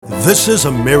This is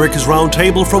America's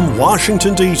Roundtable from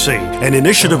Washington, D.C., an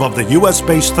initiative of the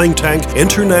U.S.-based think tank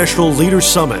International Leaders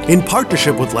Summit in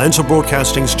partnership with Lanza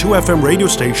Broadcasting's 2 FM radio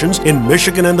stations in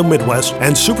Michigan and the Midwest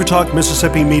and SuperTalk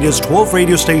Mississippi Media's 12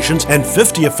 radio stations and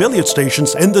 50 affiliate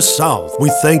stations in the South.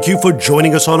 We thank you for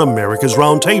joining us on America's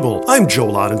Roundtable. I'm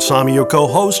Joel Adensami, your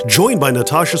co-host, joined by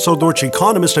Natasha Sodorch,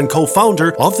 economist and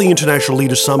co-founder of the International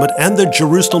Leaders Summit and the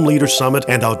Jerusalem Leaders Summit,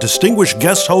 and our distinguished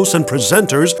guest hosts and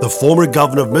presenters, the former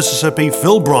governor of Mississippi,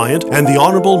 Phil Bryant, and the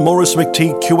Honorable Morris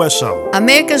McTeague, QSO.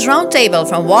 America's Roundtable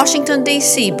from Washington,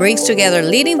 D.C. brings together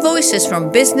leading voices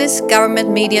from business, government,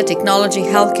 media, technology,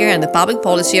 healthcare, and the public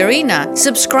policy arena.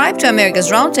 Subscribe to America's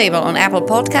Roundtable on Apple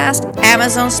Podcast,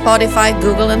 Amazon, Spotify,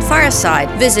 Google, and Fireside.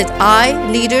 Visit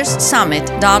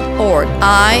iLeadersSummit.org.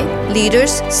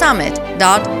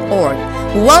 iLeadersSummit.org.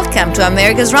 Welcome to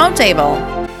America's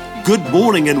Roundtable. Good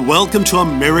morning and welcome to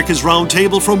America's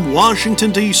Roundtable from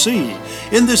Washington, D.C.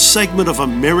 In this segment of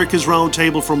America's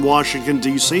Roundtable from Washington,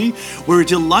 D.C., we're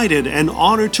delighted and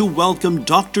honored to welcome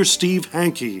Dr. Steve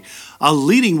Hanke, a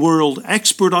leading world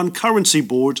expert on currency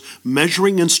boards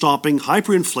measuring and stopping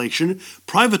hyperinflation,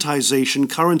 privatization,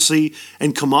 currency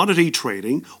and commodity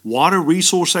trading, water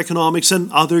resource economics,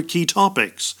 and other key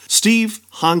topics. Steve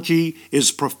Hanke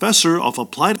is professor of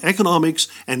applied economics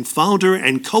and founder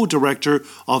and co-director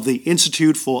of the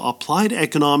Institute for Applied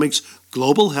Economics,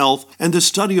 Global Health, and the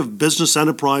Study of Business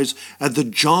Enterprise at the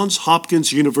Johns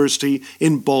Hopkins University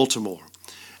in Baltimore.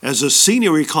 As a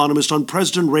senior economist on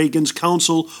President Reagan's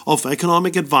Council of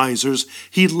Economic Advisors,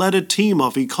 he led a team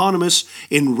of economists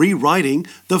in rewriting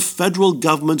the federal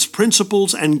government's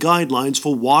principles and guidelines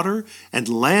for water and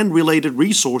land-related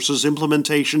resources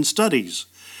implementation studies.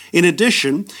 In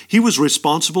addition, he was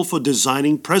responsible for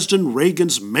designing President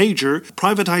Reagan's major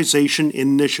privatization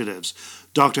initiatives.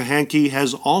 Dr. Hanke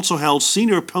has also held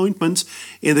senior appointments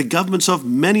in the governments of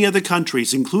many other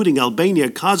countries, including Albania,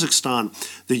 Kazakhstan,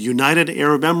 the United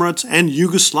Arab Emirates, and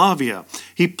Yugoslavia.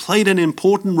 He played an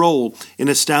important role in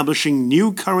establishing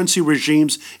new currency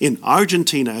regimes in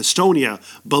Argentina, Estonia,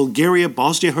 Bulgaria,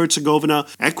 Bosnia-Herzegovina,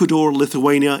 Ecuador,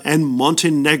 Lithuania, and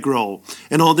Montenegro.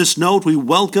 And on this note, we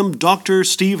welcome Dr.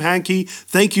 Steve Hanke.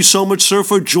 Thank you so much, sir,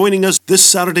 for joining us this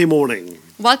Saturday morning.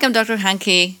 Welcome, Dr.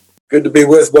 Hanke. Good to be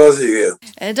with both of you.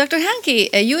 Dr. Hanke,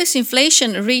 U.S.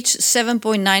 inflation reached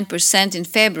 7.9% in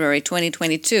February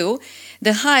 2022,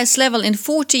 the highest level in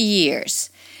 40 years.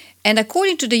 And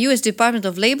according to the U.S. Department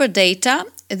of Labor data,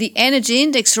 the energy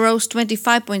index rose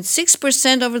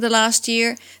 25.6% over the last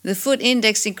year. The food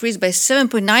index increased by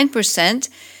 7.9%,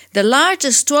 the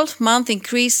largest 12-month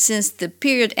increase since the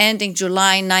period ending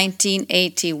July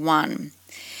 1981.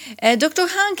 Dr.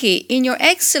 Hanke, in your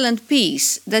excellent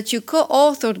piece that you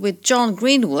co-authored with John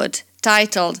Greenwood,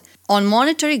 titled On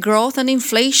Monetary Growth and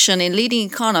Inflation in Leading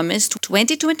Economies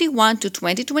 2021 to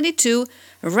 2022,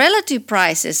 Relative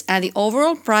Prices and the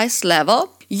Overall Price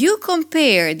Level, you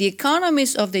compare the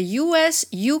economies of the US,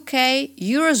 UK,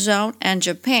 Eurozone, and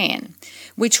Japan,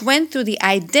 which went through the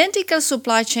identical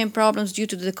supply chain problems due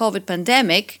to the COVID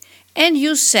pandemic, and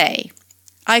you say,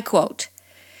 I quote,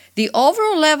 "The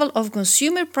overall level of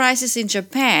consumer prices in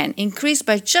Japan increased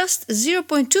by just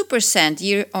 0.2%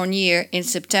 year-on-year in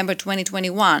September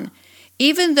 2021,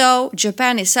 even though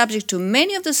Japan is subject to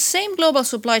many of the same global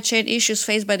supply chain issues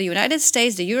faced by the United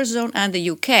States, the Eurozone, and the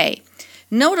UK,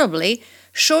 notably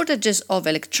shortages of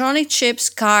electronic chips,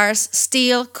 cars,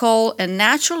 steel, coal, and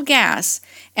natural gas,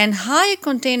 and higher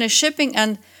container shipping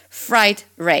and freight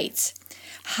rates.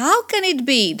 How can it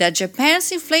be that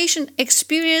Japan's inflation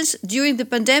experience during the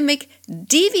pandemic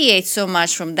deviates so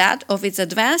much from that of its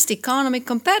advanced economic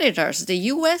competitors, the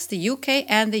US, the UK,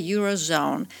 and the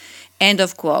Eurozone?" End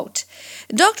of quote.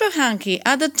 Dr. Hanke,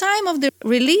 at the time of the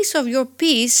release of your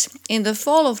piece in the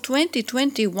fall of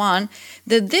 2021,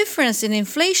 the difference in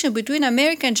inflation between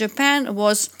America and Japan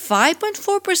was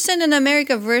 5.4% in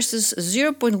America versus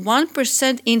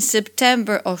 0.1% in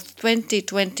September of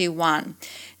 2021.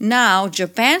 Now,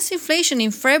 Japan's inflation in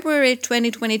February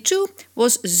 2022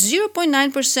 was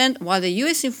 0.9%, while the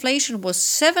U.S. inflation was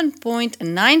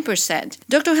 7.9%.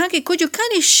 Dr. Hanke, could you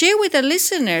kindly share with the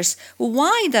listeners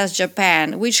why does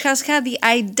Japan, which has had the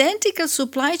identical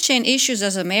supply chain issues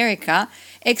as America,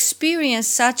 experience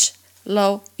such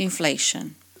low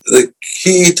inflation? The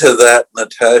key to that,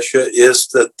 Natasha, is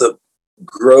that the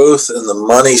growth in the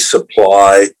money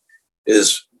supply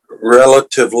is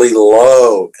relatively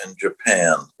low in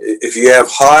Japan. If you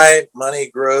have high money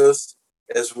growth,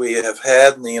 as we have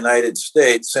had in the United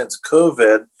States since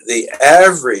COVID, the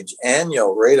average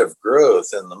annual rate of growth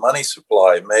in the money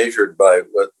supply measured by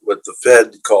what the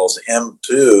Fed calls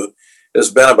M2 has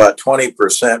been about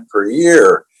 20% per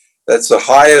year. That's the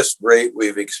highest rate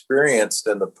we've experienced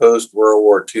in the post-World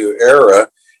War II era.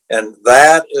 And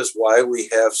that is why we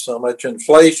have so much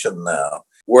inflation now.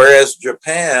 Whereas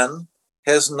Japan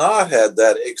has not had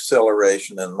that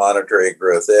acceleration in monetary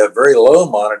growth. They have very low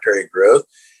monetary growth,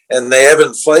 and they have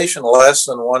inflation less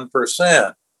than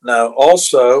 1%. Now,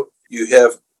 also, you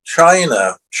have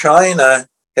China. China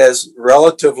has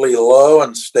relatively low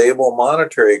and stable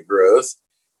monetary growth.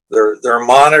 They're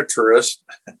monetarist,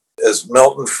 as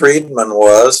Milton Friedman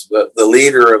was, the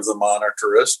leader of the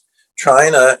monetarists.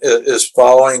 China is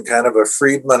following kind of a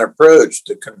Friedman approach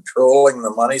to controlling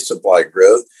the money supply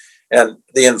growth. And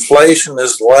the inflation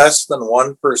is less than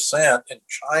 1% in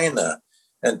China.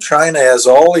 And China has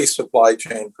all these supply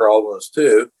chain problems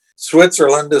too.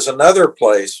 Switzerland is another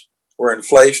place where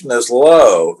inflation is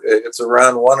low. It's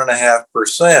around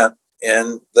 1.5%,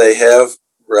 and they have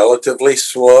relatively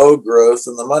slow growth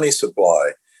in the money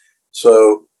supply.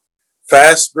 So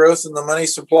fast growth in the money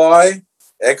supply,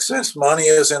 excess money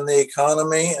is in the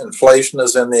economy, inflation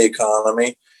is in the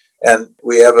economy, and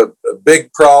we have a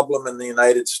big problem in the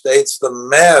United States. The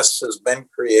mess has been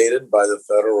created by the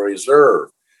Federal Reserve.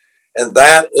 And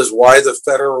that is why the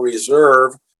Federal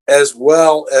Reserve, as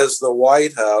well as the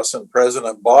White House and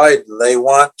President Biden, they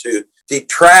want to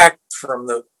detract from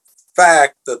the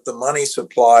fact that the money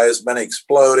supply has been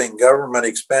exploding, government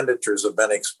expenditures have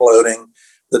been exploding,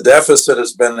 the deficit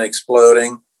has been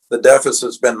exploding, the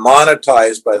deficit's been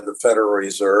monetized by the Federal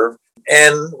Reserve,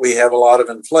 and we have a lot of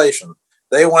inflation.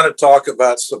 They want to talk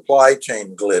about supply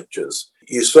chain glitches.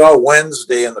 You saw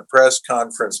Wednesday in the press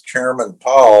conference, Chairman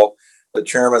Powell, the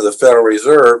chairman of the Federal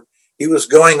Reserve, he was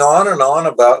going on and on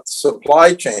about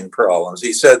supply chain problems.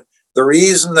 He said the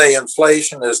reason the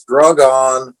inflation has drug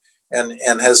on and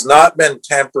has not been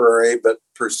temporary but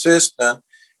persistent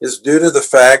is due to the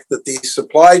fact that these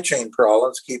supply chain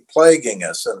problems keep plaguing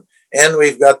us. And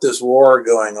we've got this war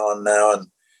going on now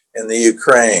in the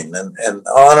Ukraine, and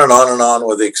on and on and on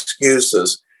with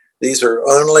excuses. These are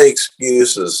only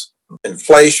excuses.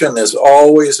 Inflation is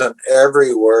always and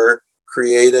everywhere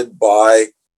created by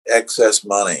excess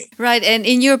money. Right, and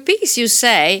in your piece you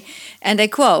say, and I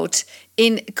quote,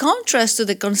 in contrast to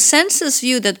the consensus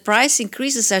view that price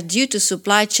increases are due to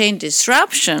supply chain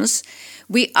disruptions,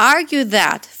 we argue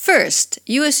that, first,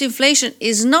 U.S. inflation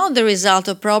is not the result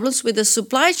of problems with the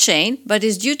supply chain, but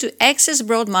is due to excess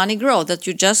broad money growth that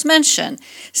you just mentioned.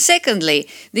 Secondly,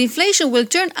 the inflation will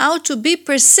turn out to be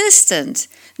persistent,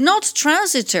 not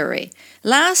transitory,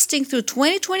 lasting through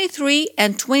 2023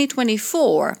 and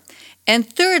 2024. And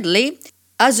thirdly,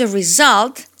 as a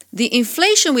result, the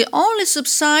inflation will only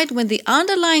subside when the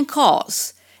underlying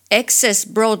cause, excess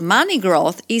broad money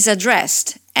growth, is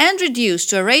addressed and reduced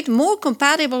to a rate more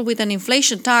compatible with an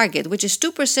inflation target, which is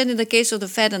 2% in the case of the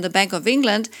Fed and the Bank of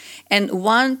England, and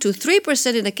 1 to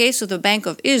 3% in the case of the Bank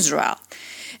of Israel.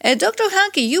 Dr.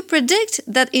 Hanke, you predict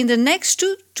that in the next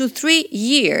 2 to 3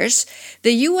 years,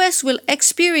 the U.S. will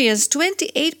experience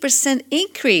 28%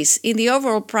 increase in the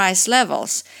overall price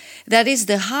levels. That is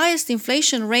the highest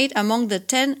inflation rate among the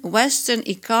 10 Western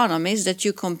economies that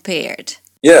you compared.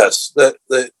 Yes, that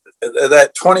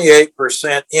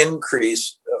 28%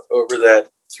 increase over that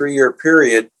 3-year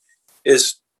period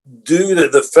is due to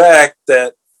the fact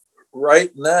that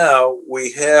right now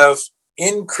we have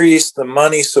increased the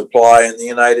money supply in the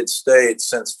United States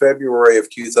since February of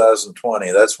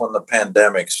 2020. That's when the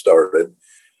pandemic started,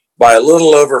 by a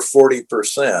little over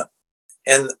 40%.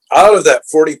 And out of that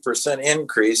 40%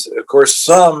 increase, of course,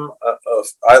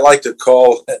 I like to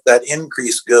call that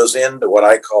increase goes into what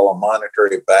I call a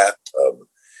monetary bathtub.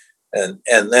 And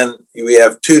then we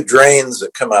have 2 drains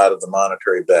that come out of the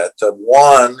monetary bathtub.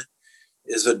 One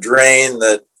is a drain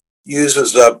that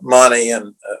uses up money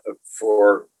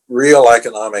for real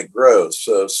economic growth.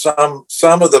 So some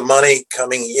of the money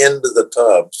coming into the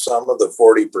tub, some of the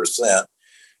 40%,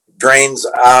 drains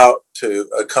out to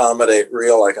accommodate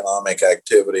real economic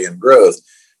activity and growth.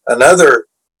 Another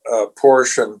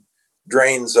portion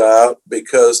drains out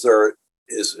because there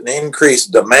is an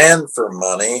increased demand for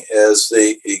money as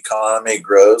the economy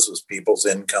grows, as people's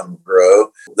income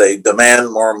grow. They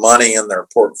demand more money in their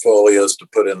portfolios to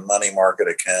put in money market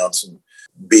accounts and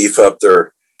beef up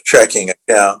their checking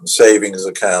account and savings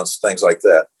accounts, things like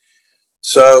that.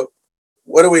 So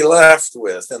what are we left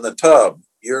with in the tub?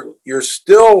 You're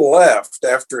still left,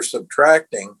 after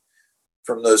subtracting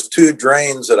from those 2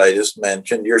 drains that I just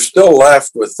mentioned, you're still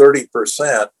left with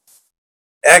 30%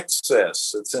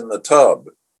 excess that's in the tub.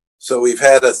 So we've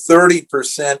had a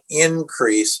 30%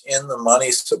 increase in the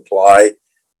money supply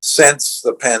since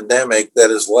the pandemic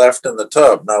that is left in the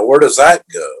tub. Now, where does that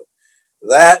go?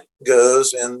 That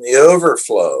goes in the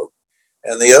overflow.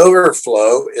 And the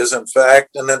overflow is, in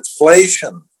fact, an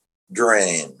inflation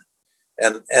drain.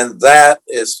 And that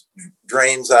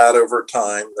drains out over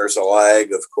time. There's a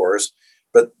lag, of course,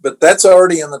 but that's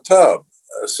already in the tub.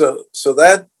 So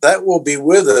that will be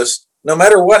with us no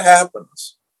matter what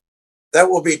happens. That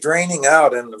will be draining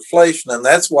out in inflation, and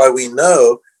that's why we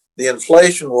know the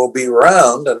inflation will be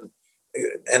around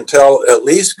until at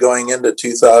least going into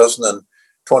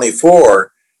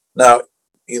 2024. Now,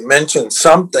 you mentioned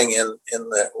something in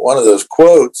one of those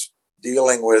quotes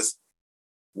dealing with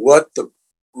what the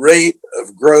rate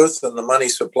of growth in the money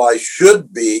supply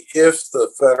should be if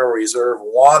the Federal Reserve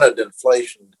wanted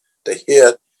inflation to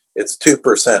hit its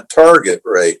 2% target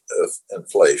rate of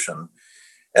inflation.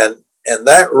 And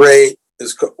that rate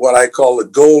is what I call the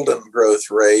golden growth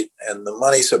rate, and the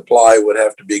money supply would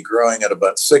have to be growing at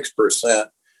about 6%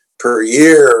 per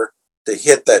year to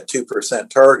hit that 2%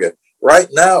 target. Right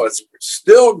now, it's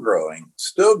still growing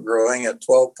at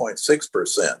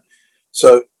 12.6%.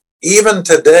 So even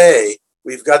today,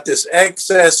 we've got this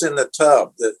excess in the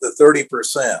tub, the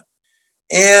 30%.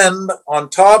 And on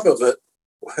top of it,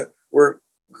 we're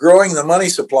growing the money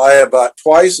supply about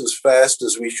twice as fast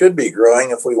as we should be growing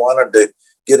if we wanted to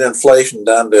get inflation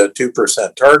down to a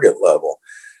 2% target level.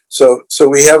 So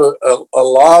we have a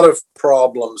lot of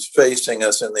problems facing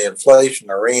us in the inflation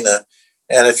arena.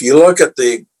 And if you look at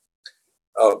the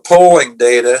polling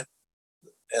data,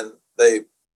 and they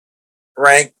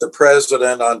rank the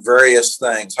president on various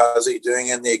things. How's he doing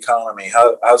in the economy?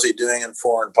 How's he doing in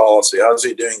foreign policy? How's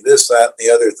he doing this, that, and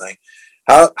the other thing?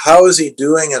 How is he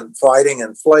doing in fighting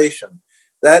inflation?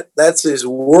 That's his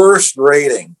worst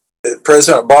rating.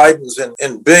 President Biden's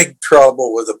in big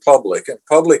trouble with the public, and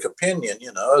public opinion,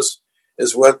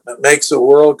 is what makes the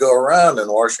world go around in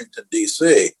Washington,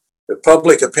 D.C. If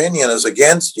public opinion is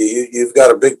against you, you've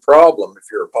got a big problem if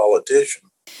you're a politician.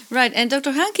 Right. And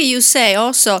Dr. Hanke, you say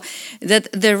also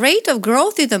that the rate of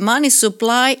growth in the money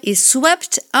supply is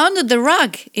swept under the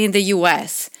rug in the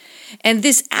U.S. And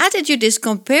this attitude is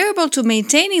comparable to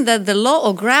maintaining that the law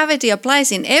of gravity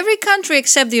applies in every country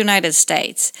except the United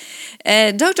States.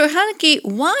 Dr. Hanke,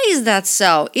 why is that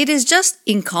so? It is just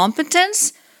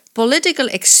incompetence, political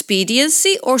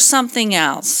expediency, or something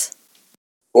else?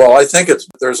 Well, I think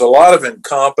there's a lot of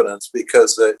incompetence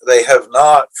because they have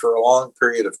not, for a long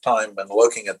period of time, been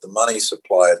looking at the money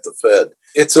supply at the Fed.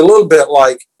 It's a little bit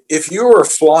like if you were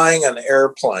flying an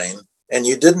airplane and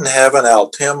you didn't have an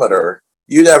altimeter,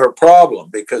 you'd have a problem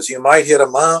because you might hit a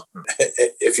mountain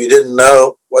if you didn't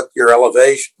know what your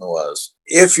elevation was.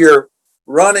 If you're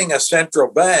running a central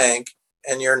bank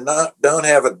and don't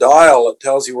have a dial that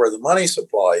tells you where the money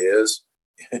supply is,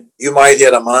 you might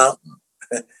hit a mountain,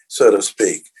 so to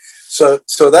speak. So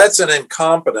that's an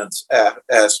incompetence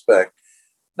aspect.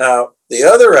 Now, the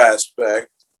other aspect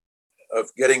of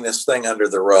getting this thing under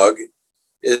the rug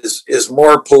is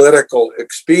more political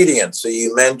expediency.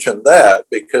 You mentioned that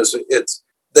because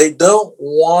they don't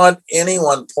want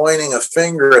anyone pointing a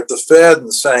finger at the Fed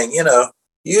and saying,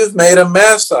 you've made a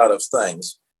mess out of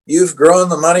things. You've grown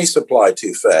the money supply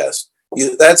too fast.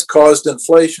 That's caused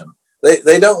inflation.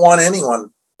 They don't want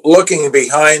anyone looking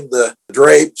behind the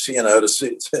drapes,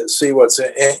 to see what's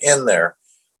in there.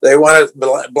 They want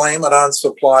to blame it on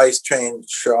supply chain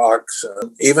shocks.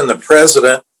 And even the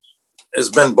president has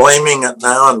been blaming it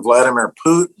now on Vladimir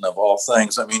Putin, of all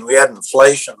things. I mean, we had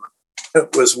inflation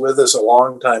that was with us a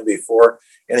long time before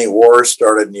any war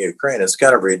started in Ukraine. It's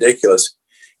kind of ridiculous.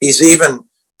 He's even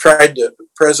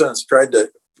president's tried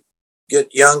to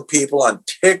get young people on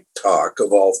TikTok,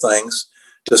 of all things,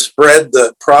 to spread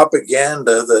the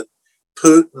propaganda that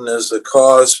Putin is the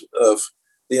cause of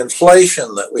the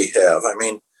inflation that we have. I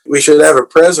mean, we should have a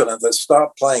president that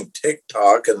stopped playing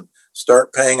TikTok and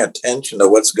start paying attention to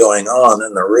what's going on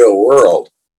in the real world.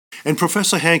 And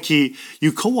Professor Hanke,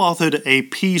 you co-authored a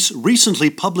piece recently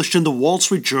published in the Wall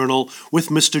Street Journal with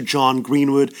Mr. John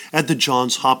Greenwood at the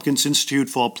Johns Hopkins Institute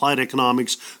for Applied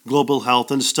Economics, Global Health,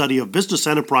 and Study of Business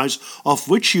Enterprise, of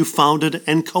which you founded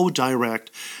and co-direct.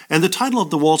 And the title of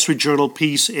the Wall Street Journal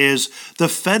piece is "The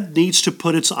Fed Needs to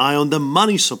Put Its Eye on the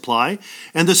Money Supply,"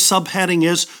 and the subheading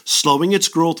is "Slowing its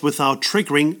growth without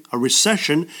triggering a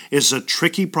recession is a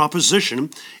tricky proposition.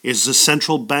 Is the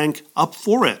central bank up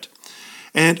for it?"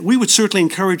 And we would certainly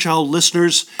encourage our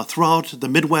listeners throughout the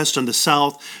Midwest and the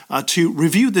South to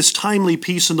review this timely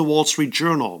piece in the Wall Street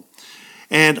Journal.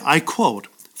 And I quote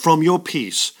from your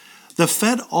piece, "The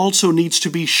Fed also needs to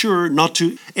be sure not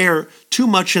to err too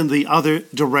much in the other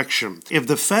direction. If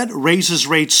the Fed raises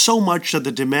rates so much that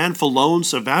the demand for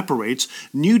loans evaporates,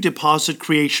 new deposit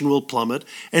creation will plummet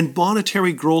and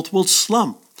monetary growth will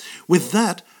slump. With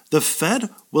that, the Fed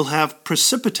will have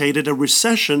precipitated a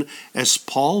recession as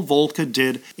Paul Volcker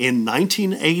did in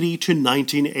 1980 to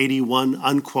 1981,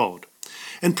 unquote.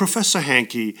 And Professor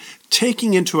Hanke,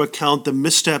 taking into account the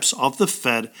missteps of the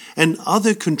Fed and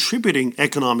other contributing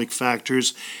economic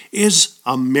factors, is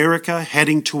America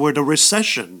heading toward a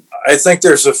recession? I think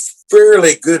there's a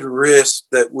fairly good risk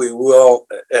that we will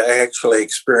actually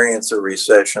experience a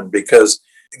recession, because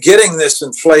getting this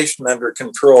inflation under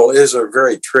control is a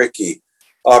very tricky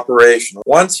operation.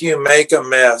 Once you make a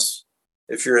mess,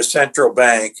 if you're a central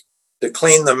bank, to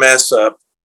clean the mess up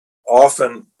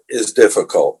often is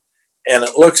difficult. And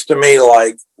it looks to me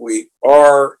like we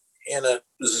are in a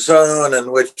zone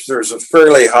in which there's a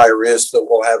fairly high risk that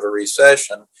we'll have a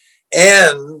recession.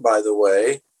 And by the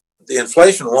way, the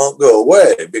inflation won't go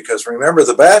away, because remember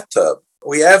the bathtub.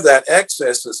 We have that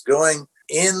excess that's going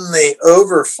in the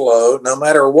overflow no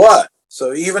matter what.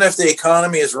 So even if the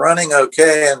economy is running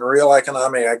okay and real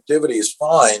economic activity is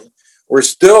fine, we're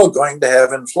still going to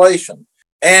have inflation.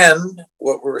 And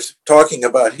what we're talking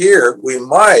about here, we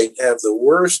might have the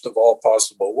worst of all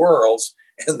possible worlds,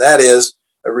 and that is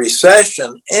a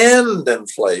recession and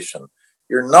inflation.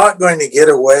 You're not going to get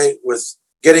away with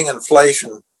getting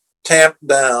inflation tamped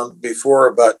down before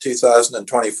about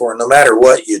 2024, no matter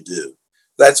what you do.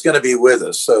 That's going to be with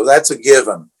us. So that's a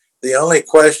given. The only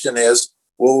question is,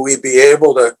 will we be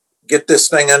able to get this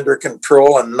thing under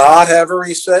control and not have a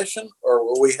recession, or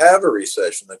will we have a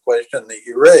recession? The question that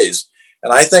you raised.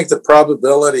 And I think the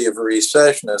probability of a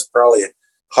recession is probably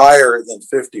higher than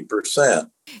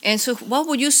 50%. And so what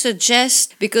would you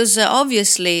suggest? Because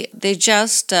obviously they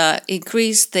just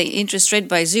increased the interest rate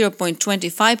by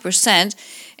 0.25%,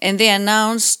 and they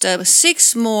announced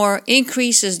 6 more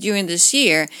increases during this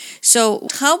year. So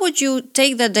how would you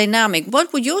take that dynamic?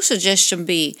 What would your suggestion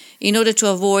be in order to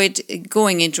avoid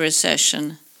going into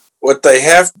recession? What they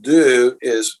have to do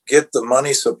is get the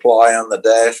money supply on the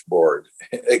dashboard.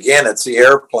 Again, it's the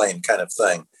airplane kind of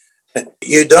thing.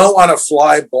 You don't want to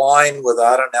fly blind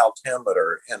without an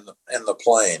altimeter in the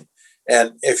plane.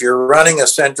 And if you're running a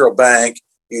central bank,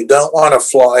 you don't want to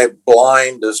fly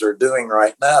blind, as they're doing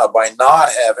right now, by not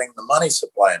having the money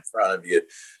supply in front of you.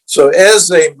 So as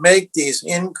they make these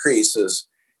increases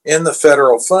in the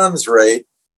federal funds rate,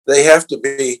 they have to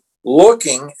be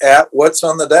looking at what's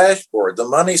on the dashboard, the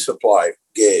money supply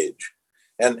gauge,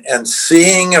 and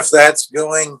seeing if that's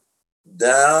going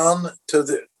down to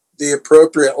the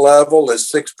appropriate level,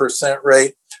 is 6%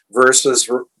 rate versus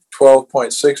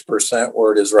 12.6%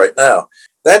 where it is right now.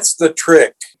 That's the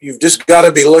trick. You've just got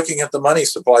to be looking at the money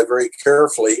supply very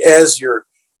carefully as you're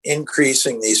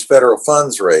increasing these federal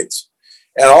funds rates.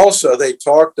 And also they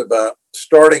talked about,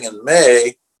 starting in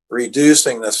May,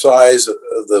 reducing the size of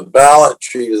the balance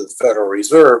sheet of the Federal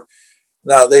Reserve.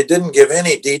 Now, they didn't give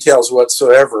any details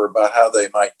whatsoever about how they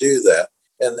might do that.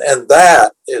 And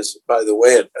that is, by the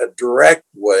way, a direct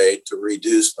way to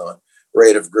reduce the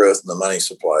rate of growth in the money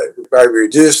supply, by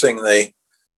reducing the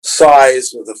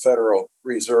size of the Federal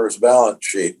Reserve's balance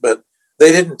sheet. But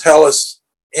they didn't tell us,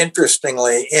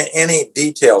 interestingly, any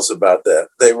details about that.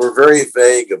 They were very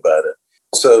vague about it.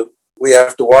 So we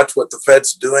have to watch what the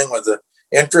Fed's doing with the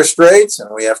interest rates,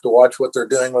 and we have to watch what they're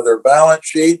doing with their balance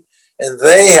sheet, and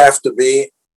they have to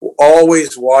be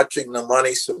always watching the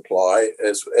money supply,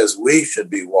 as we should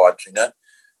be watching it,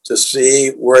 to see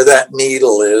where that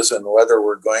needle is and whether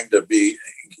we're going to be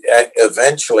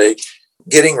eventually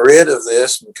getting rid of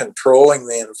this and controlling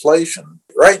the inflation.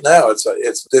 Right now,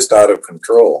 it's just out of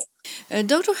control.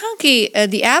 Dr. Hanke,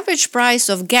 the average price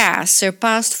of gas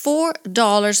surpassed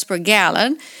 $4 per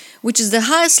gallon, which is the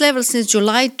highest level since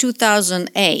July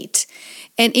 2008.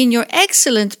 And in your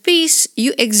excellent piece,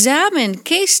 you examine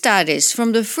case studies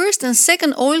from the first and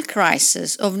second oil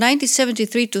crisis of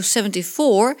 1973 to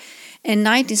 74 and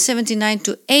 1979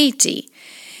 to 80.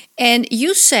 And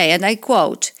you say, and I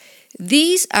quote,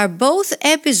 "These are both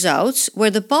episodes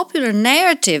where the popular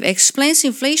narrative explains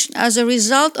inflation as a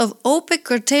result of OPEC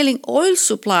curtailing oil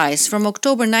supplies from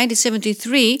October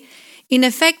 1973, in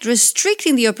effect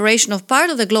restricting the operation of part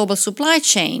of the global supply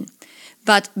chain.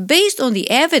 But based on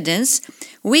the evidence,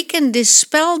 we can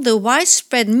dispel the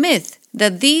widespread myth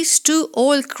that these two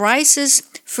oil crises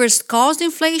first caused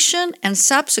inflation and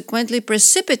subsequently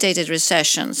precipitated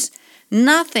recessions.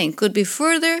 Nothing could be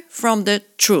further from the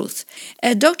truth."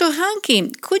 Dr.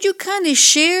 Hanke, could you kindly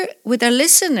share with our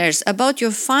listeners about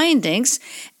your findings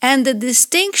and the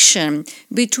distinction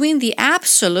between the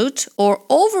absolute or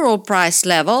overall price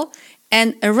level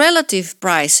and relative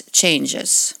price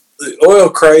changes? The oil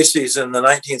crises in the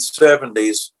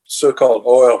 1970s, so-called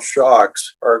oil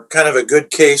shocks, are kind of a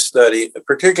good case study,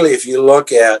 particularly if you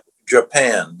look at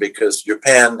Japan, because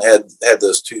Japan had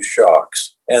those two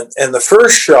shocks. And the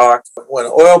first shock, when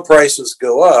oil prices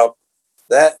go up,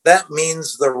 that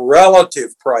means the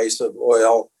relative price of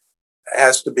oil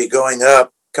has to be going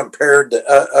up compared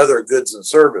to other goods and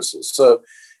services. So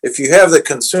if you have the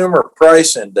consumer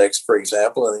price index, for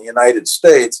example, in the United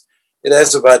States, it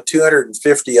has about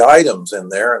 250 items in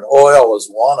there, and oil is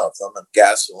one of them, and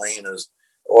gasoline is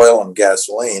oil and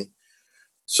gasoline.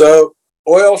 So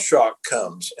oil shock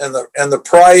comes, and the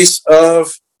price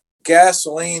of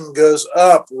gasoline goes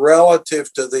up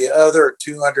relative to the other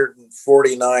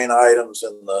 249 items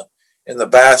in the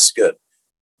basket.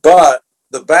 But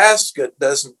the basket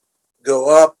doesn't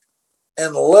go up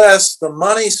unless the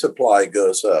money supply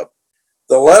goes up.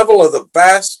 The level of the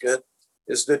basket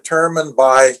is determined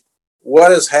by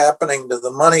what is happening to the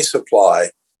money supply,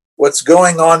 what's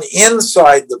going on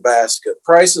inside the basket.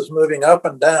 Prices moving up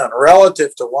and down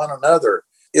relative to one another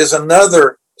is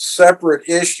another separate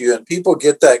issue, and people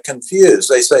get that confused.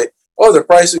 They say, oh, the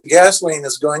price of gasoline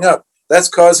is going up. That's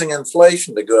causing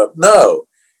inflation to go up. No,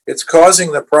 it's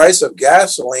causing the price of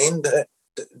gasoline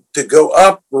to go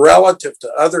up relative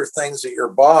to other things that you're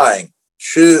buying,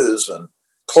 shoes and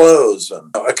clothes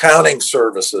and accounting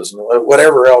services and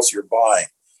whatever else you're buying.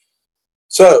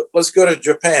 So let's go to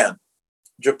Japan.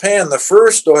 Japan, the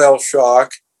first oil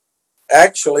shock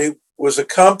actually was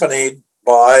accompanied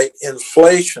by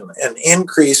inflation, an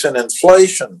increase in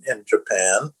inflation in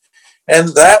Japan. And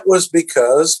that was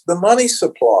because the money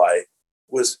supply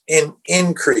was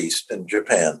increased in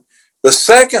Japan. The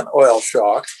second oil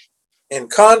shock, in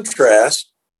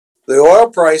contrast, the oil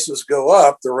prices go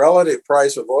up, the relative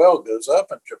price of oil goes up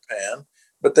in Japan,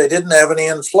 but they didn't have any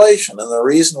inflation. And the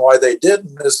reason why they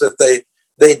didn't is that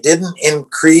they didn't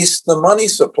increase the money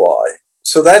supply.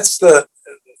 So that's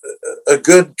a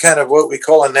good kind of what we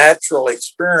call a natural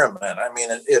experiment. I mean,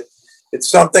 it's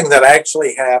something that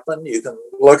actually happened. You can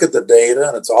look at the data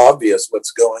and it's obvious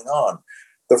what's going on.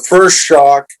 The first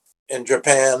shock in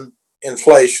Japan,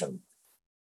 inflation,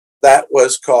 that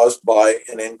was caused by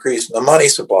an increase in the money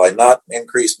supply, not an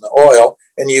increase in the oil.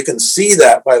 And you can see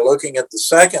that by looking at the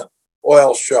second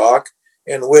oil shock,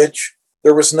 in which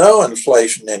there was no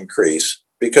inflation increase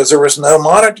because there was no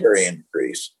monetary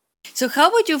increase. So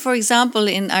how would you, for example,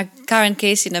 in our current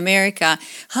case in America,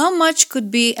 how much could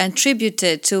be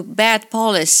attributed to bad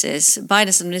policies,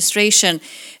 Biden's administration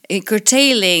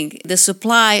curtailing the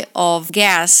supply of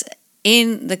gas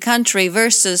in the country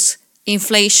versus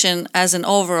inflation as an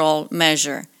overall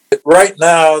measure? Right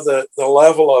now, the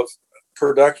level of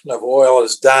production of oil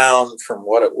is down from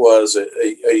what it was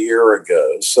a year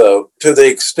ago. So to the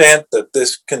extent that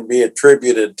this can be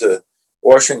attributed to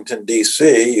Washington,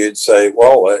 D.C., you'd say,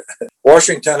 well,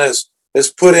 Washington has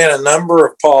put in a number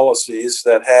of policies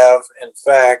that have, in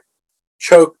fact,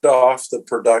 choked off the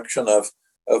production of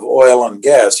oil and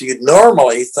gas. You'd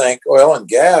normally think oil and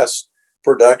gas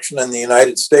production in the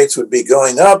United States would be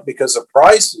going up because the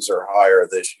prices are higher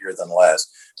this year than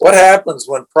last. What happens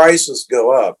when prices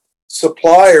go up?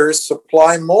 Suppliers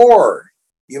supply more.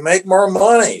 You make more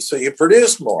money, so you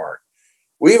produce more.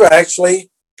 We've actually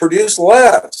produced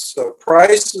less. So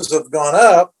prices have gone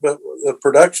up, but the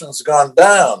production's gone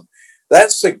down.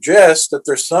 That suggests that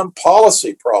there's some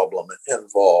policy problem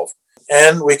involved.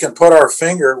 And we can put our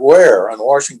finger where? On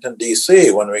Washington,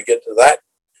 D.C., when we get to that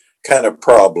kind of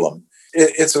problem.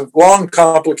 It's a long,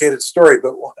 complicated story,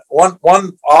 but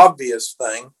one obvious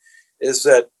thing is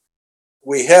that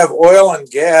we have oil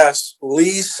and gas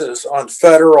leases on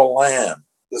federal land.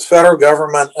 The federal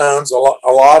government owns a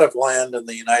lot of land in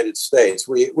the United States.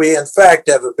 We in fact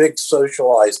have a big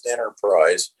socialized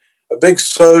enterprise, a big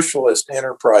socialist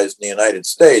enterprise in the United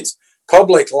States.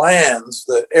 Public lands,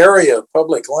 the area of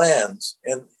public lands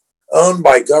owned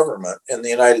by government in the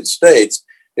United States,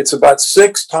 it's about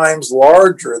 6 times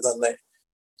larger than the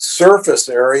surface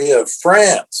area of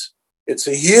France. It's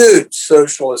a huge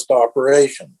socialist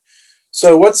operation.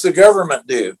 So what's the government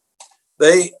do?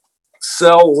 They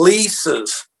sell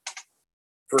leases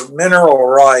for mineral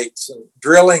rights and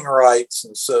drilling rights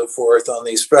and so forth on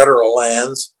these federal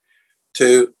lands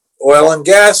to oil and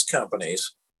gas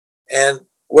companies. And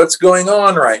what's going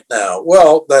on right now?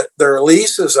 Well, that their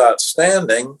lease is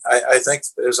outstanding. I think,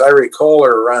 as I recall,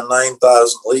 there are around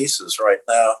 9,000 leases right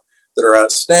now that are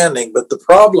outstanding. But the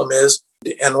problem is,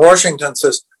 and Washington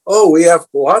says, oh, we have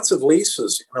lots of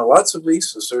leases, lots of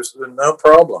leases. There's no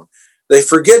problem. They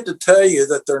forget to tell you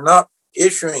that they're not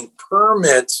issuing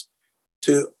permits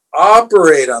to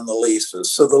operate on the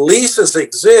leases. So the leases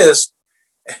exist,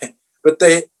 but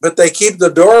they keep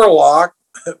the door locked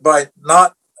by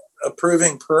not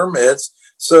approving permits.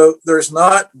 So there's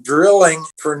not drilling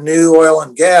for new oil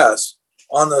and gas.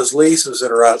 on those leases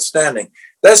that are outstanding.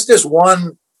 That's just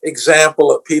one example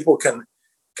that people can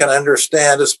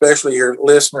understand, especially your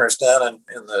listeners down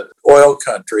in the oil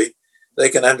country. They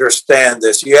can understand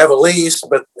this. You have a lease,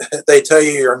 but they tell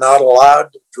you you're not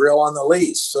allowed to drill on the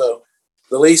lease. So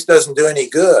the lease doesn't do any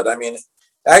good. I mean,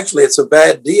 actually, it's a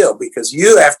bad deal because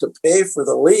you have to pay for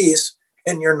the lease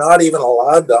and you're not even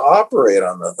allowed to operate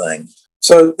on the thing.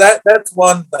 So that's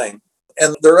one thing.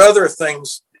 And there are other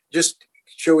things, just,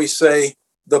 shall we say,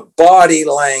 the body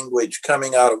language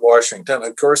coming out of Washington.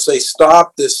 Of course, they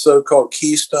stopped this so-called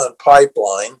Keystone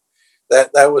Pipeline.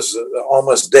 That was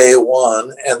almost day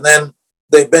one. And then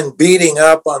they've been beating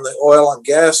up on the oil and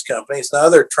gas companies. Now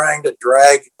they're trying to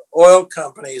drag oil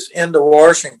companies into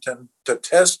Washington to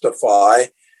testify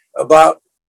about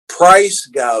price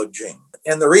gouging.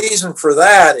 And the reason for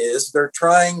that is they're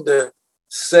trying to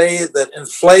say that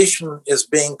inflation is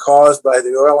being caused by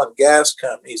the oil and gas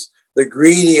companies, the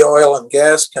greedy oil and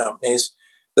gas companies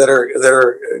that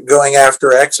are going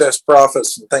after excess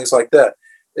profits and things like that.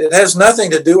 It has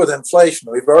nothing to do with inflation.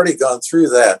 We've already gone through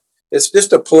that. It's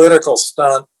just a political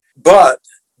stunt. But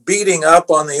beating up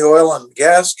on the oil and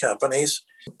gas companies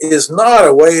is not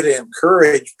a way to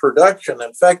encourage production.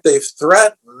 In fact, they've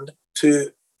threatened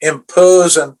to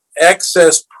impose an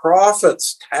excess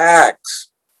profits tax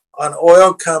on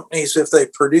oil companies if they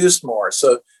produce more.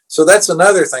 So that's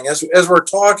another thing. As we're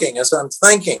talking, as I'm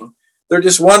thinking, they're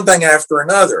just one thing after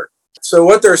another. So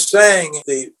what they're saying,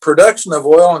 the production of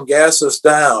oil and gas is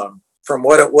down from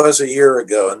what it was a year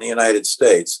ago in the United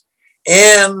States.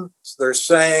 And they're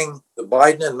saying the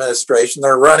Biden administration,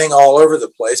 they're running all over the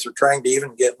place. They're trying to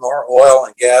even get more oil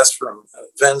and gas from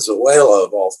Venezuela,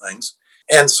 of all things,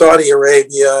 and Saudi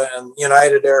Arabia and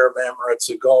United Arab Emirates,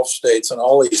 the Gulf states, and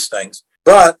all these things.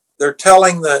 But they're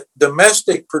telling the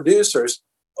domestic producers,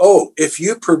 oh, if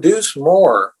you produce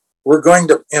more, we're going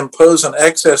to impose an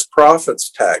excess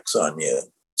profits tax on you.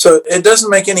 So it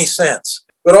doesn't make any sense.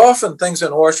 But often things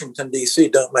in Washington, D.C.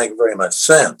 don't make very much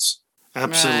sense.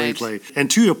 Absolutely. Right.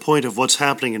 And to your point of what's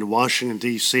happening in Washington,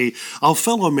 D.C., our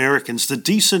fellow Americans, the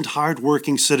decent,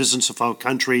 hardworking citizens of our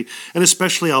country, and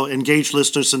especially our engaged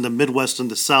listeners in the Midwest and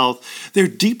the South, they're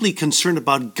deeply concerned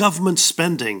about government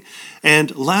spending.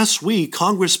 And last week,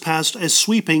 Congress passed a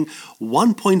sweeping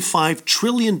 $1.5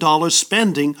 trillion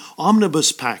spending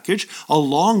omnibus package, a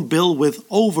long bill with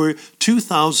over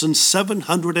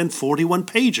 2,741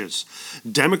 pages.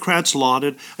 Democrats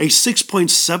lauded a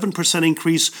 6.7%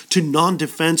 increase to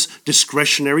non-defense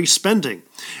discretionary spending.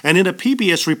 And in a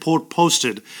PBS report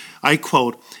posted, I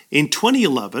quote, in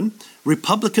 2011,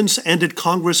 Republicans ended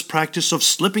Congress' practice of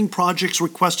slipping projects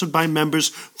requested by members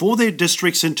for their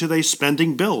districts into their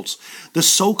spending bills. The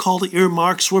so-called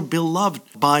earmarks were beloved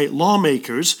by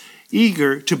lawmakers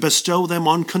eager to bestow them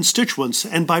on constituents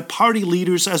and by party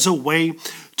leaders as a way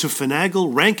to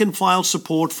finagle rank-and-file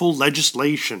support for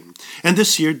legislation. And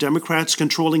this year, Democrats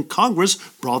controlling Congress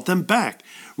brought them back,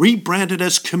 rebranded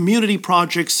as community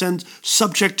projects and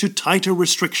subject to tighter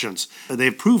restrictions.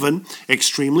 They've proven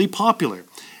extremely popular.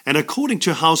 And according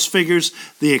to House figures,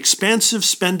 the expansive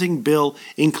spending bill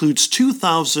includes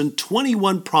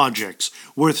 2,021 projects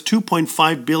worth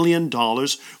 $2.5 billion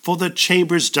for the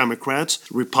chamber's Democrats.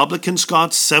 Republicans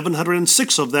got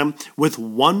 706 of them with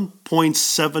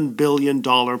 $1.7 billion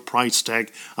price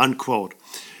tag, unquote.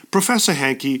 Professor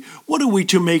Hankey, what are we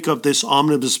to make of this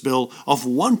omnibus bill of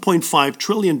 $1.5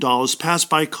 trillion passed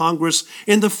by Congress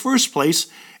in the first place,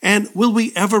 and will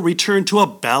we ever return to a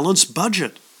balanced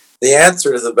budget? The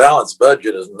answer to the balanced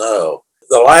budget is no.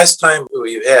 The last time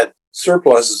we had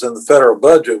surpluses in the federal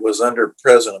budget was under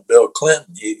President Bill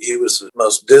Clinton. He was the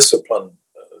most disciplined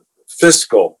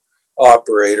fiscal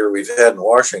operator we've had in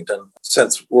Washington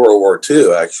since World War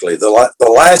II, actually. The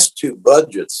last two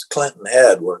budgets Clinton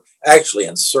had were actually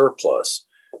in surplus.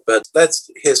 But that's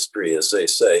history, as they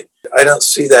say. I don't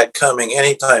see that coming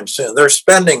anytime soon. They're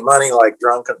spending money like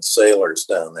drunken sailors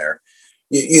down there.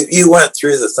 You went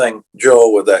through the thing,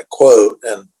 Joel, with that quote,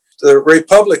 and the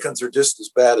Republicans are just as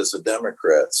bad as the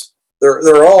Democrats.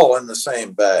 They're all in the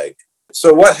same bag.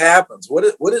 So what happens?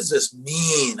 What does this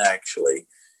mean, actually?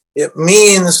 It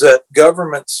means that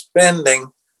government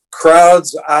spending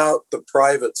crowds out the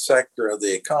private sector of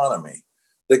the economy.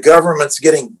 The government's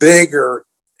getting bigger.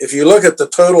 If you look at the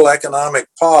total economic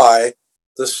pie,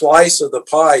 the slice of the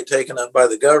pie taken up by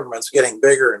the government's getting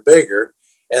bigger and bigger.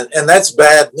 And that's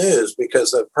bad news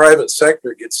because the private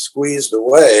sector gets squeezed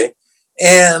away.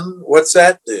 And what's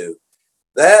that do?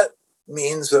 That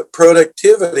means that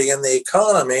productivity in the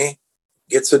economy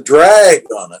gets a drag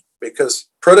on it because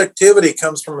productivity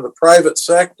comes from the private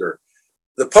sector.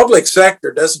 The public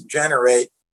sector doesn't generate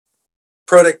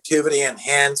productivity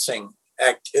enhancing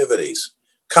activities,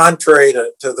 contrary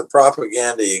to the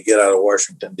propaganda you get out of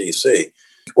Washington, D.C.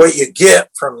 What you get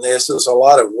from this is a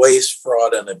lot of waste,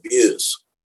 fraud, and abuse.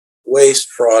 Waste,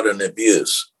 fraud, and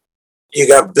abuse. You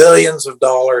got billions of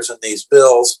dollars in these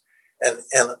bills, and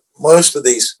most of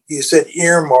these, you said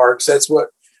earmarks, that's what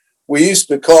we used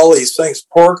to call these things,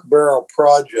 pork barrel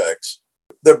projects.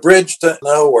 The bridge to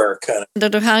nowhere kind of.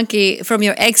 Dr. Hanke, from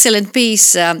your excellent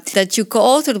piece that you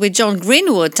co-authored with John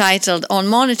Greenwood titled On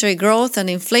Monetary Growth and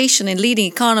Inflation in Leading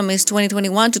Economies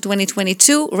 2021 to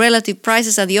 2022, Relative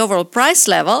Prices at the Overall Price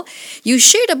Level, you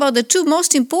shared about the two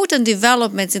most important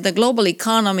developments in the global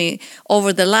economy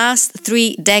over the last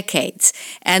 3 decades.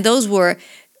 And those were: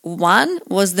 one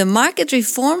was the market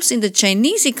reforms in the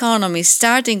Chinese economy,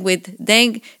 starting with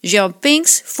Deng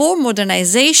Xiaoping's 4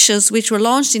 modernizations, which were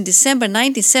launched in December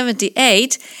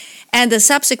 1978, and the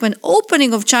subsequent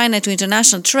opening of China to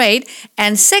international trade.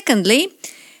 And secondly,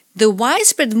 the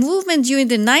widespread movement during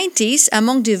the 90s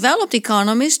among developed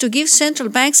economies to give central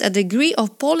banks a degree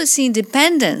of policy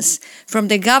independence from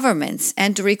the governments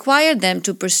and to require them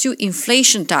to pursue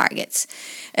inflation targets.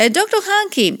 Dr.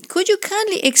 Hanke, could you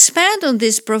kindly expand on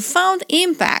this profound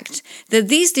impact that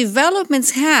these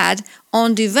developments had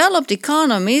on developed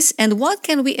economies, and what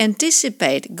can we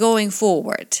anticipate going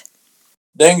forward?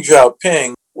 Deng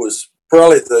Xiaoping was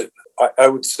probably I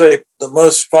would say, the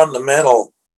most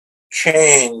fundamental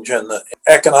change in the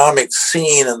economic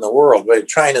scene in the world.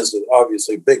 China's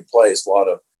obviously a big place, a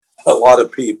lot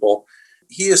of people.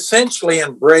 He essentially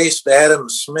embraced Adam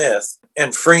Smith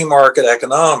and free market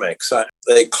economics.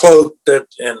 They cloaked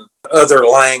it in other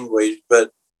language,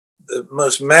 but the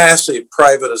most massive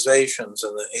privatizations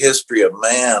in the history of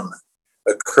man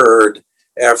occurred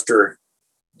after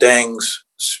Deng's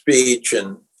speech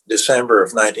in December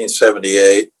of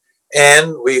 1978.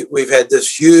 And we've had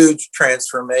this huge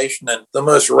transformation and the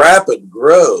most rapid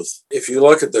growth. If you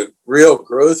look at the real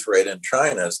growth rate in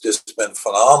China, it's just been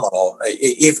phenomenal.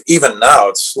 Even now,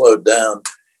 it's slowed down,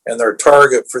 and their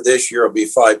target for this year will be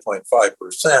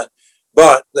 5.5%.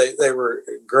 But they were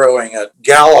growing at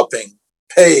galloping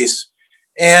pace,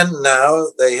 and now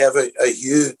they have a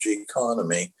huge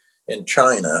economy in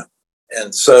China.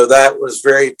 And so that was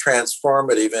very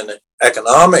transformative in an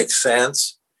economic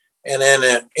sense. And in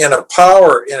a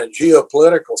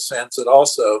geopolitical sense, it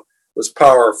also was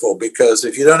powerful, because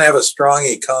if you don't have a strong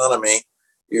economy,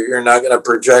 you're not going to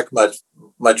project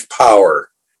much power.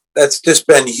 That's just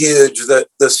been huge.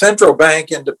 The central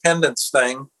bank independence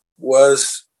thing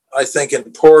was, I think,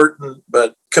 important,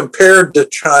 but compared to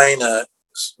China's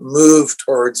move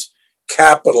towards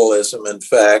capitalism, in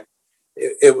fact,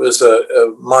 it was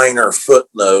a minor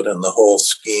footnote in the whole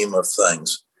scheme of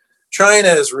things. China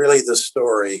is really the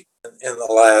story in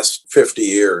the last 50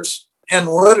 years. And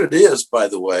what it is, by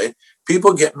the way,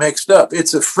 people get mixed up.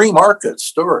 It's a free market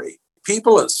story.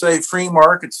 People that say free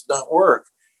markets don't work,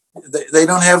 they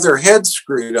don't have their heads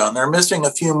screwed on. They're missing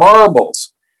a few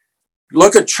marbles.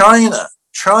 Look at China.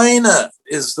 China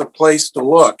is the place to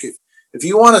look. If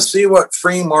you want to see what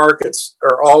free markets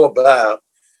are all about,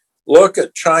 look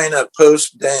at China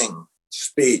post-Deng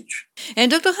speech.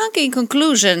 And Dr. Hanke, in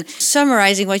conclusion,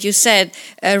 summarizing what you said,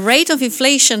 a rate of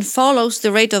inflation follows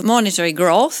the rate of monetary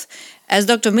growth. As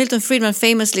Dr. Milton Friedman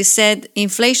famously said,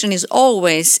 inflation is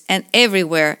always and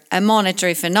everywhere a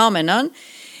monetary phenomenon.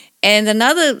 And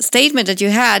another statement that you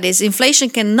had is inflation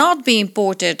cannot be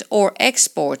imported or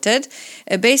exported.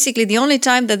 Basically, the only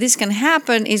time that this can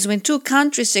happen is when two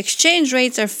countries' exchange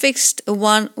rates are fixed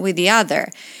one with the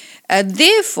other.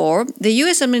 Therefore, the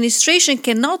U.S. administration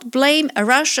cannot blame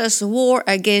Russia's war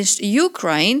against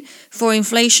Ukraine for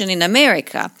inflation in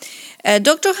America.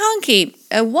 Dr. Hanke,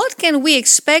 what can we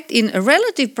expect in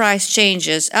relative price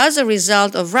changes as a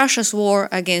result of Russia's war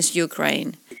against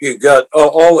Ukraine? You got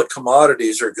all the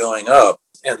commodities are going up,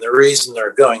 and the reason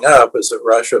they're going up is that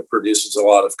Russia produces a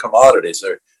lot of commodities.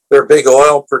 They're a big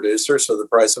oil producer, so the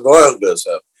price of oil goes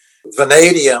up.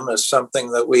 Vanadium is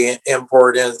something that we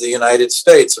import into the United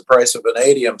States. The price of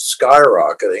vanadium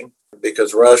skyrocketing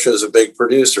because Russia is a big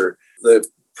producer. The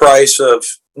price of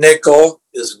nickel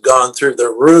has gone through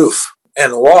the roof.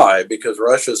 And why? Because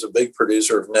Russia is a big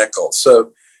producer of nickel.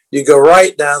 So you go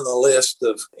right down the list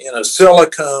of,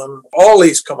 silicone, all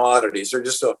these commodities. They're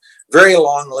just a very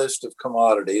long list of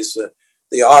commodities.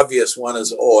 The obvious one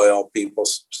is oil. People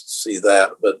see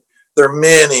that, but there are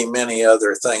many, many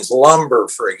other things. Lumber,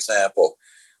 for example.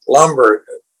 Lumber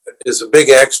is a big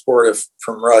export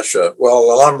from Russia. Well,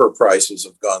 the lumber prices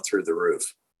have gone through the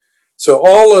roof. So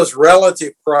all those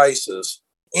relative prices,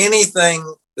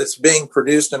 anything that's being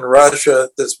produced in Russia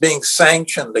that's being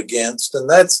sanctioned against, and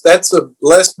that's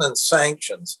less than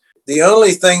sanctions. The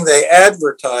only thing they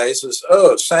advertise is,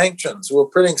 sanctions. We're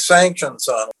putting sanctions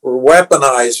on. We're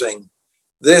weaponizing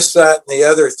this, that, and the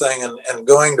other thing and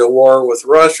going to war with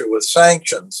Russia with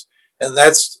sanctions. And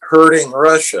that's hurting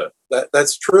Russia.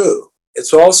 That's true.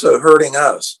 It's also hurting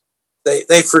us.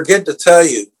 They forget to tell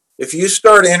you, if you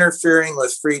start interfering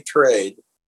with free trade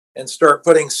and start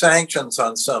putting sanctions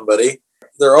on somebody,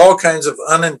 there are all kinds of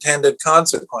unintended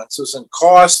consequences and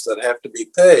costs that have to be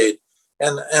paid.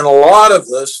 And a lot of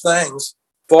those things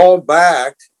fall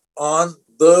back on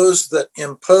those that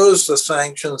impose the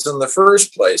sanctions in the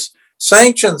first place.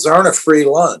 Sanctions aren't a free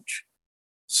lunch.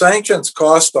 Sanctions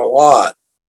cost a lot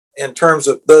in terms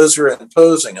of those who are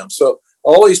imposing them. So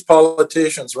all these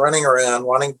politicians running around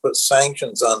wanting to put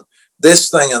sanctions on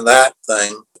this thing and that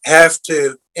thing have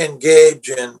to engage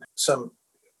in some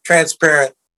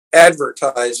transparent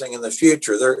advertising in the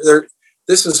future.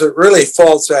 This is a really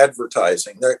false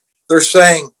advertising. They're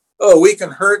saying, we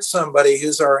can hurt somebody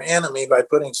who's our enemy by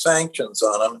putting sanctions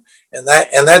on them, and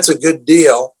that's a good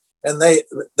deal. And they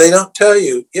don't tell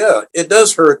you, it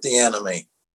does hurt the enemy,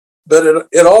 but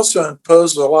it also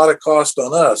imposes a lot of cost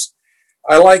on us.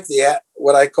 I like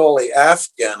what I call the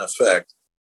Afghan effect.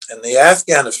 And the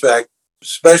Afghan effect,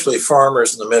 especially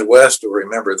farmers in the Midwest will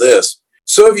remember this.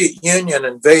 Soviet Union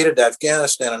invaded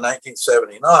Afghanistan in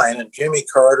 1979, and Jimmy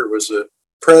Carter was the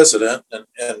president,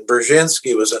 and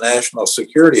Brzezinski was a national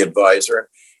security advisor.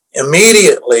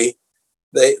 Immediately,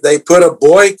 they put a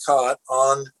boycott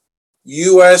on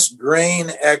U.S.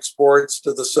 grain exports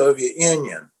to the Soviet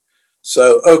Union.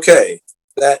 So,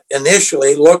 that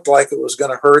initially looked like it was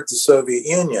going to hurt the Soviet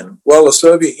Union. Well, the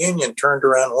Soviet Union turned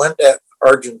around, went to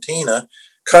Argentina,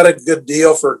 cut a good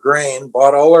deal for grain,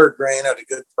 bought all our grain at a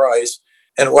good price.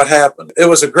 And what happened? It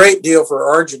was a great deal for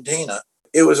Argentina.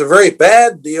 It was a very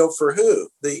bad deal for who?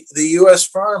 The U.S.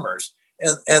 farmers.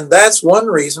 And that's one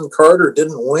reason Carter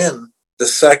didn't win the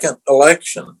second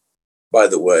election, by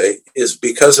the way, is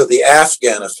because of the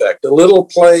Afghan effect. A little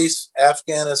place,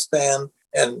 Afghanistan,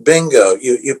 and bingo,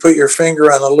 you put your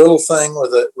finger on a little thing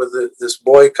with this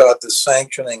boycott, this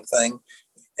sanctioning thing,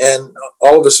 and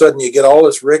all of a sudden you get all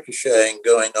this ricocheting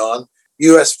going on.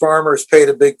 U.S. farmers paid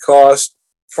a big cost.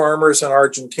 Farmers in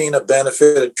Argentina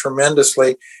benefited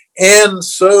tremendously, and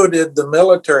so did the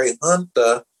military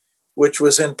junta, which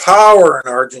was in power in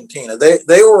Argentina. They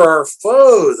were our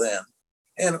foe then,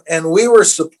 and we were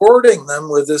supporting them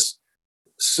with this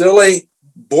silly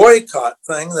boycott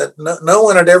thing that no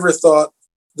one had ever thought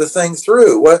the thing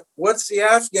through. What's the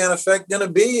Afghan effect going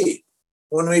to be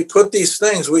when we put these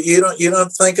things? You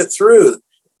don't think it through.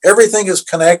 Everything is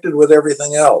connected with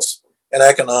everything else in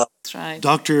economics. That's right.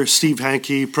 Dr. Steve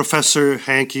Hanke, Professor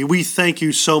Hanke, we thank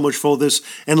you so much for this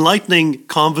enlightening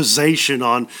conversation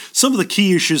on some of the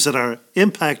key issues that are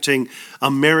impacting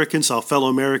Americans, our fellow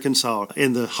Americans,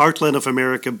 in the heartland of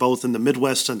America, both in the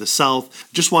Midwest and the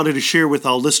South. Just wanted to share with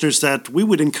our listeners that we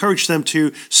would encourage them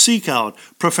to seek out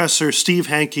Professor Steve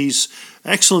Hanke's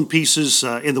excellent pieces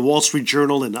in the Wall Street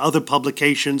Journal and other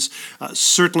publications.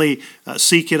 Certainly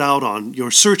seek it out on your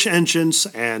search engines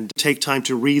and take time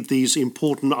to read these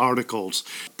important articles.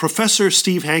 Professor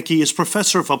Steve Hanke is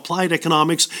Professor of Applied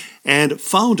Economics and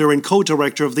founder and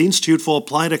co-director of the Institute for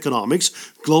Applied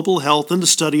Economics, Global Health and the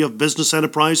Study of Business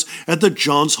Enterprise at the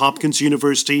Johns Hopkins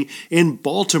University in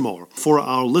Baltimore. For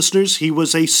our listeners, he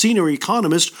was a senior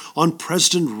economist on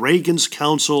President Reagan's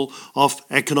Council of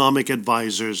Economic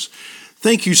Advisors.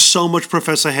 Thank you so much,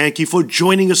 Professor Hanke, for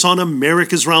joining us on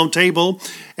America's Roundtable.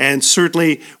 And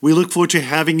certainly, we look forward to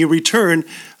having you return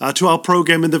to our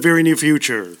program in the very near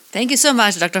future. Thank you so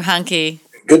much, Dr. Hanke.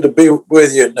 Good to be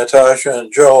with you, Natasha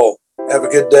and Joel. Have a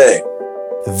good day.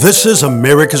 This is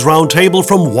America's Roundtable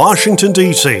from Washington,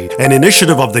 D.C., an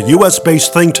initiative of the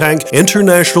U.S.-based think tank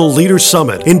International Leaders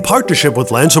Summit in partnership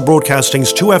with Lanza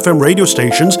Broadcasting's 2 FM radio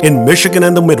stations in Michigan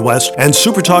and the Midwest and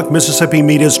SuperTalk Mississippi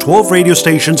Media's 12 radio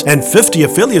stations and 50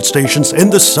 affiliate stations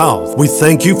in the South. We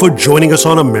thank you for joining us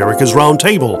on America's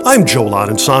Roundtable. I'm Joel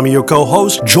Adensami, your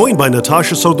co-host, joined by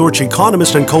Natasha Sodorci,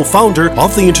 economist and co-founder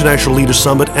of the International Leaders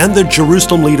Summit and the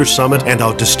Jerusalem Leaders Summit, and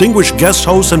our distinguished guest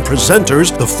hosts and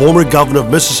presenters, the former governor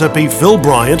of Mississippi, Phil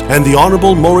Bryant, and the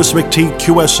Honorable Morris McTeague,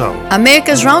 QSO.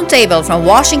 America's Roundtable from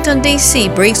Washington, D.C.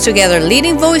 brings together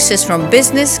leading voices from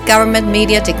business, government,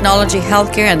 media, technology,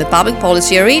 healthcare, and the public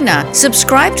policy arena.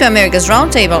 Subscribe to America's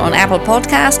Roundtable on Apple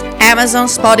Podcast, Amazon,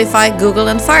 Spotify, Google,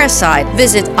 and Fireside.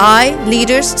 Visit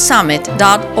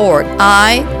iLeadersSummit.org.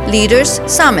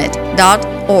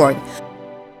 iLeadersSummit.org.